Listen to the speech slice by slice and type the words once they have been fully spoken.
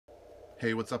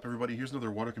Hey, what's up everybody? Here's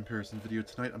another water comparison video.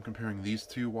 Tonight I'm comparing these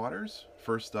two waters.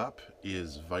 First up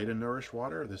is VitaNourish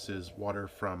water. This is water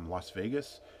from Las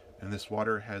Vegas, and this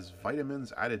water has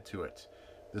vitamins added to it.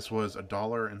 This was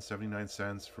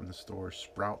 $1.79 from the store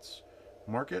Sprouts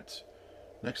Market.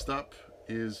 Next up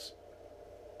is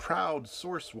Proud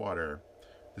Source water.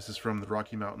 This is from the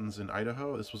Rocky Mountains in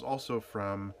Idaho. This was also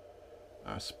from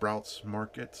Sprouts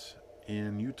Market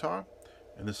in Utah,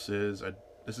 and this is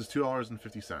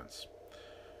 $2.50.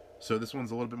 So this one's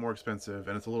a little bit more expensive,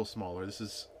 and it's a little smaller. This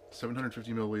is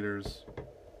 750 milliliters.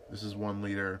 This is 1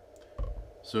 liter.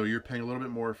 So you're paying a little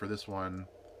bit more for this one,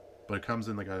 but it comes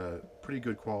in like a pretty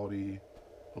good quality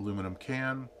aluminum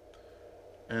can.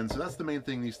 And so that's the main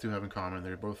thing these two have in common.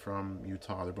 They're both from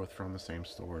Utah. They're both from the same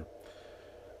store.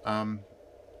 The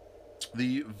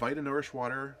VitaNourish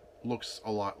water looks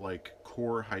a lot like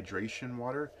Core Hydration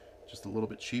water, just a little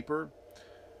bit cheaper.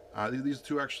 These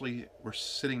two actually were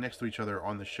sitting next to each other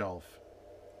on the shelf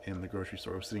in the grocery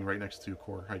store. It was sitting right next to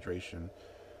Core Hydration,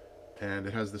 and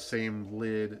it has the same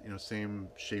lid, same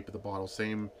shape of the bottle,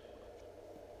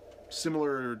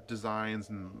 similar designs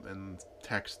and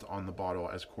text on the bottle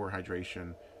as Core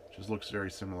Hydration. Just looks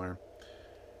very similar.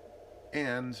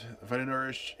 And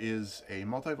VitaNourish is a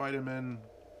multivitamin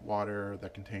water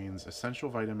that contains essential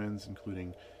vitamins,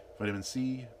 including vitamin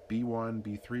C, B1,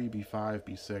 B3, B5,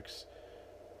 B6.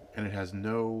 And it has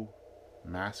no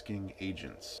masking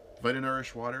agents.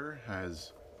 VitaNourish water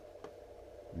has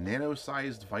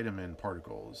nano-sized vitamin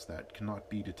particles that cannot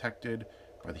be detected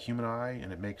by the human eye,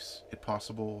 and it makes it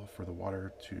possible for the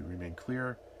water to remain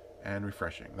clear and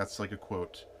refreshing. That's like a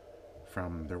quote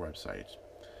from their website.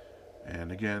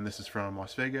 And again, this is from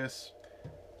Las Vegas,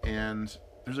 and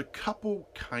there's a couple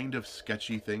kind of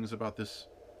sketchy things about this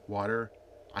water.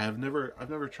 I've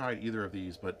never tried either of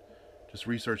these, but just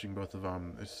researching both of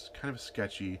them, it's kind of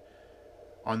sketchy.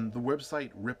 On the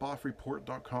website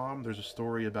ripoffreport.com, there's a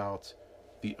story about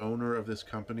the owner of this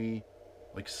company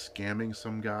like scamming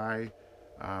some guy.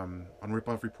 On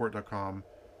ripoffreport.com,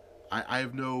 I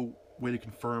have no way to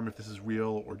confirm if this is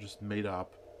real or just made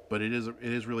up, but it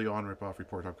is really on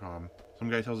ripoffreport.com. Some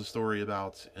guy tells a story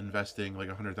about investing like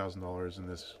 $100,000 in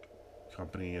this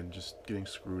company and just getting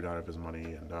screwed out of his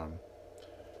money, and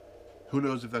who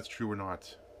knows if that's true or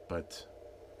not. But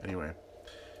anyway,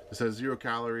 this has 0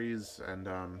 calories, and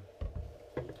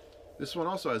this one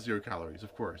also has 0 calories,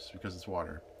 of course, because it's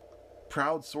water.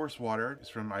 Proud Source water is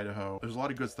from Idaho. There's a lot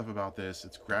of good stuff about this.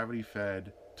 It's gravity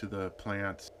fed to the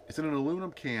plant. It's in an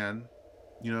aluminum can.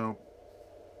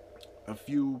 A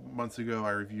few months ago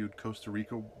I reviewed Costa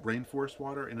Rica rainforest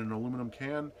water in an aluminum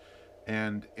can,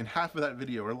 and in half of that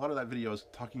video, or a lot of that video, is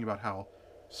talking about how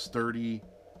sturdy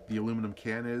the aluminum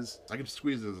can is. I can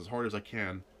squeeze it as hard as I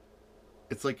can.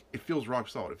 It's like, it feels rock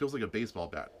solid. It feels like a baseball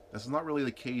bat. That's not really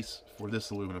the case for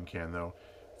this aluminum can, though.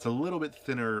 It's a little bit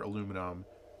thinner aluminum.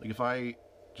 Like if I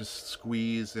just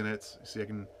squeeze in it, see,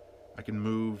 I can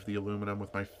move the aluminum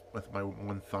with my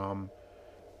one thumb,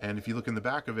 and if you look in the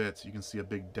back of it, you can see a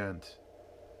big dent.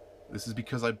 This is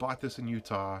because I bought this in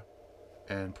Utah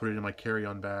and put it in my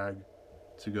carry-on bag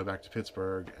to go back to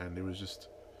Pittsburgh, and it was just,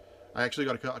 I actually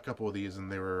got a couple of these,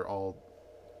 and they were all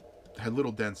had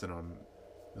little dents in them.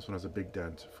 This one has a big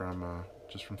dent from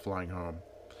just from flying home,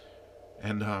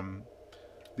 and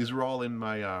these were all in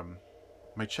my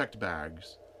my checked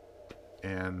bags.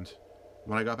 And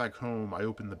when I got back home, I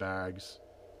opened the bags,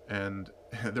 and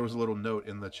there was a little note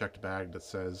in the checked bag that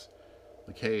says,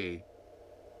 like, "Hey,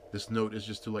 this note is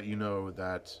just to let you know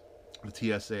that the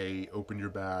TSA opened your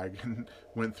bag and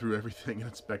went through everything and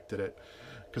inspected it."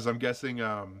 Because I'm guessing,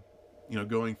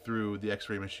 going through the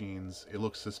X-ray machines, it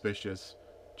looks suspicious.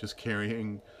 Just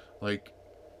carrying like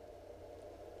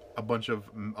a bunch of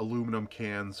aluminum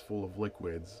cans full of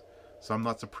liquids. So I'm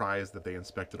not surprised that they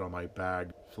inspected on my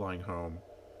bag flying home.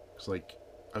 It's like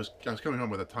I was coming home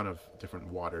with a ton of different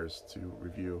waters to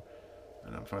review,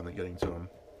 and I'm finally getting to them.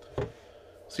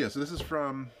 So yeah, so this is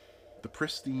from the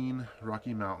pristine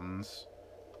Rocky Mountains,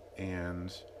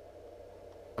 and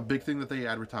a big thing that they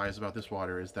advertise about this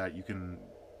water is that you can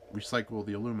recycle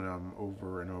the aluminum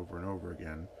over and over and over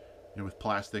again. With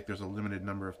plastic, there's a limited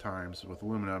number of times. With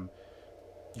aluminum,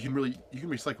 you can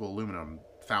recycle aluminum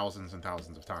thousands and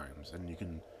thousands of times, and you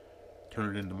can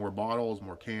turn it into more bottles,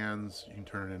 more cans. You can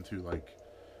turn it into, like,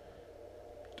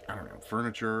 I don't know,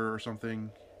 furniture or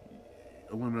something.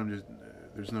 Aluminum,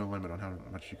 there's no limit on how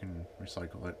much you can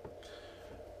recycle it.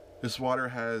 This water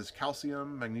has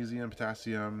calcium, magnesium,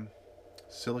 potassium,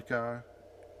 silica,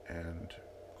 and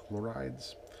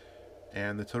chlorides.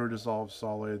 And the total dissolved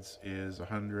solids is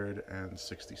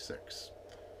 166.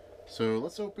 So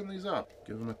let's open these up,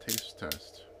 give them a taste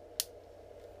test.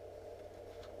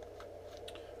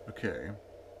 Okay.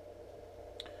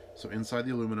 So inside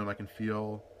the aluminum, I can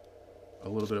feel a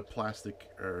little bit of plastic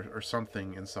or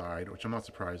something inside, which I'm not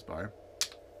surprised by.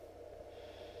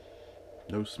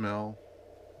 No smell.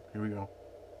 Here we go.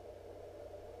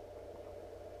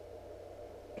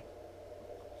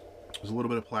 There's a little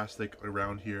bit of plastic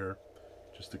around here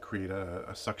just to create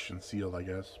a suction seal, I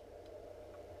guess.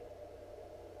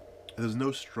 There's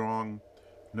no strong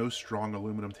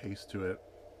aluminum taste to it.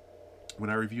 When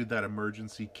I reviewed that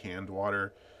emergency canned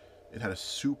water, it had a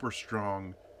super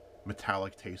strong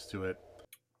metallic taste to it.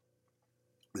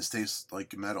 This tastes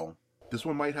like metal. This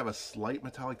one might have a slight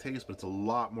metallic taste, but it's a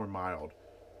lot more mild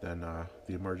than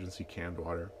the emergency canned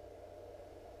water.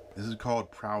 This is called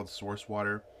Proud Source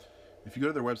Water. If you go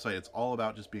to their website, it's all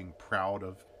about just being proud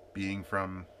of being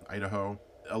from Idaho.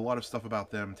 A lot of stuff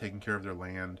about them taking care of their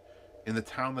land. In the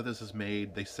town that this is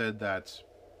made, they said that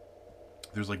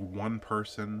there's like 1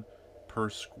 person per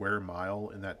square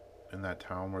mile in that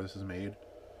town where this is made.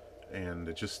 And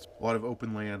it's just a lot of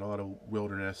open land, a lot of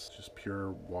wilderness, just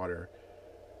pure water.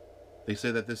 They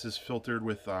say that this is filtered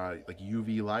with like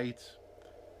UV light,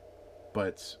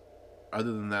 but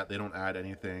other than that, they don't add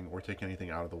anything or take anything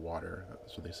out of the water.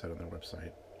 That's what they said on their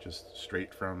website. Just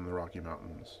straight from the Rocky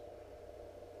Mountains.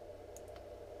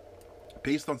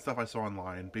 Based on stuff I saw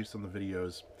online, based on the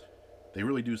videos, they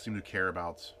really do seem to care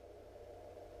about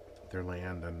their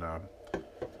land and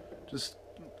just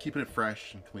keeping it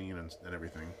fresh and clean and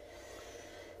everything.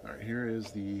 Alright, here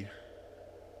is the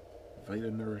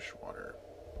VitaNourish water.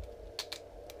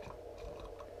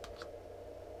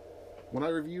 When I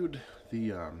reviewed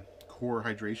the core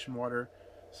hydration water,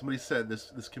 somebody said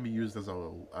this can be used as a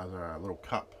little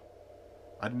cup.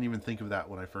 I didn't even think of that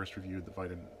when I first reviewed the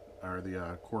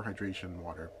core hydration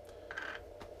water.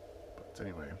 But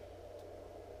anyway,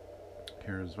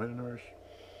 here's VitaNourish.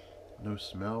 No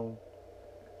smell.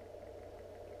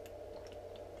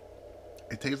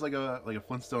 It tastes like a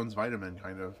Flintstones vitamin,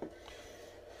 kind of.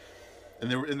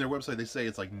 And in their website, they say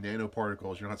it's like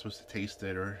nanoparticles. You're not supposed to taste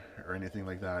it or anything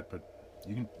like that, but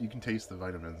you can taste the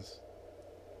vitamins.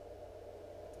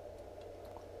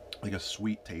 Like a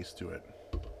sweet taste to it.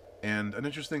 And an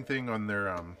interesting thing on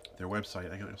their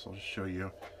website, I guess I'll just show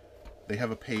you. They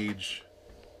have a page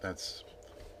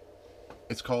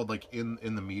it's called like in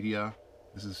the media.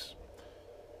 This is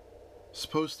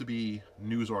supposed to be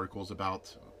news articles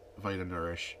about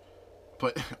VitaNourish,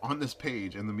 but on this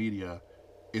page in the media,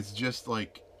 it's just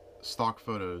like stock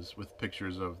photos with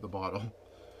pictures of the bottle,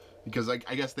 because I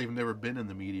guess they've never been in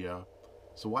the media.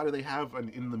 So why do they have an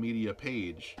in the media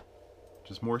page?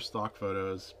 Just more stock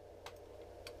photos.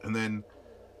 And then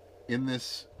in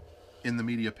the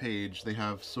media page, they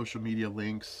have social media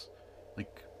links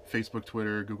like Facebook,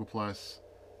 Twitter, Google+,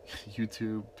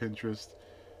 YouTube, Pinterest,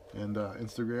 and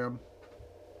Instagram.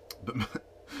 But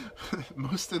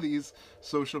most of these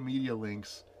social media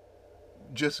links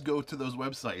just go to those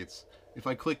websites. If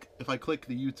I click the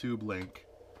YouTube link,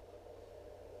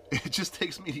 it just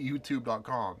takes me to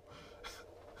youtube.com.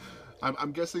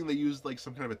 I'm guessing they used like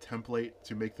some kind of a template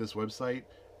to make this website,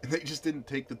 and they just didn't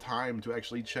take the time to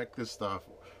actually check this stuff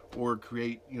or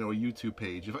create, a YouTube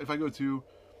page. If I go to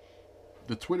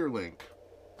the Twitter link,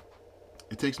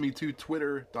 it takes me to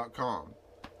twitter.com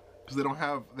because they don't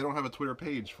have a Twitter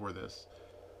page for this.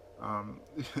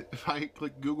 If I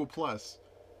click Google+,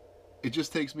 it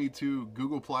just takes me to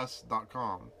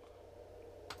googleplus.com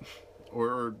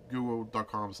or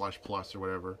google.com/plus or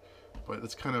whatever. But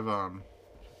it's kind of a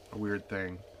weird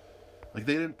thing. Like,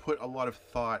 they didn't put a lot of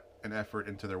thought and effort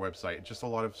into their website. Just a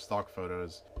lot of stock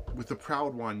photos. With the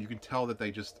Proud one, you can tell that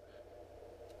they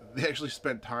actually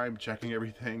spent time checking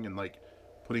everything and like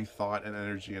putting thought and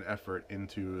energy and effort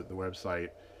into the website.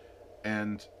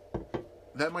 And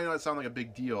that might not sound like a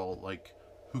big deal. Like,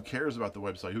 who cares about the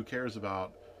website? Who cares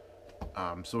about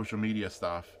social media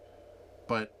stuff?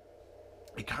 But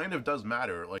it kind of does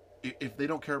matter. Like, if they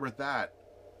don't care about that,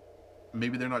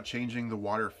 maybe they're not changing the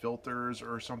water filters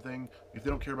or something. If they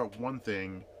don't care about one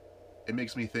thing, it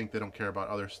makes me think they don't care about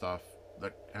other stuff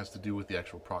that has to do with the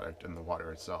actual product and the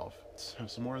water itself. Let's have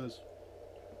some more of this.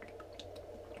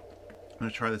 I'm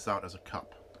going to try this out as a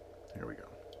cup. Here we go.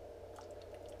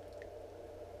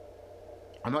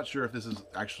 I'm not sure if this is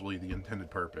actually the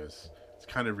intended purpose. It's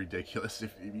kind of ridiculous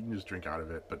if you can just drink out of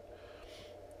it, but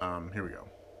here we go.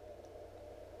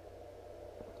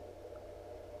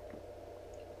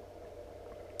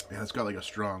 Yeah, it's got like a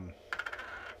strong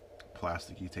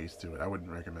plasticky taste to it. I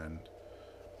wouldn't recommend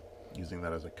using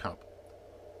that as a cup.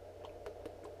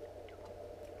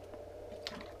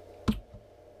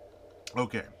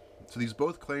 Okay, so these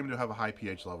both claim to have a high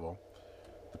pH level.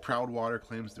 The Proud Water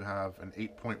claims to have an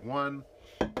 8.1.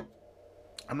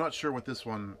 I'm not sure what this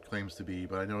one claims to be,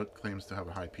 but I know it claims to have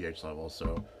a high pH level,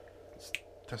 so let's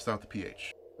test out the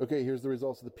pH. Okay, here's the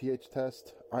results of the pH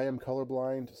test. I am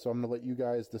colorblind, so I'm going to let you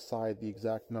guys decide the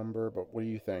exact number, but what do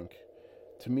you think?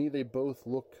 To me, they both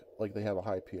look like they have a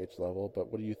high pH level, but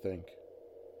what do you think?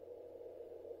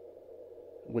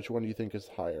 Which one do you think is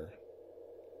higher?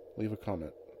 Leave a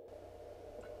comment.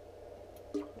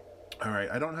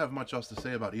 Alright, I don't have much else to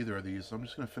say about either of these, so I'm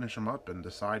just going to finish them up and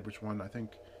decide which one I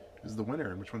think is the winner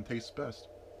and which one tastes best.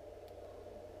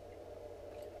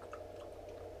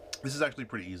 This is actually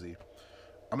pretty easy.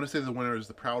 I'm going to say the winner is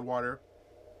the Proud Water.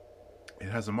 It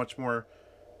has a much more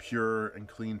pure and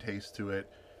clean taste to it.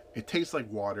 It tastes like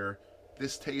water.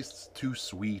 This tastes too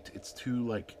sweet. It's too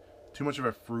much of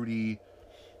a fruity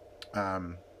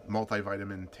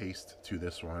multivitamin taste to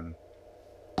this one.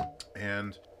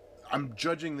 And I'm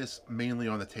judging this mainly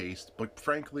on the taste, but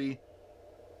frankly,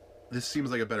 this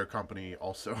seems like a better company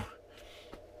also.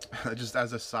 Just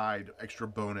as a side extra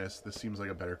bonus, this seems like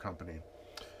a better company.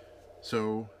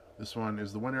 So this one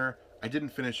is the winner. I didn't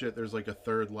finish it. There's like a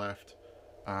third left.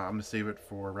 I'm gonna save it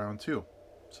for round 2.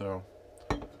 So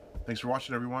thanks for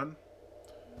watching, everyone.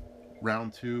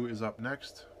 Round 2 is up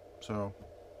next. So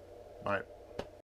bye.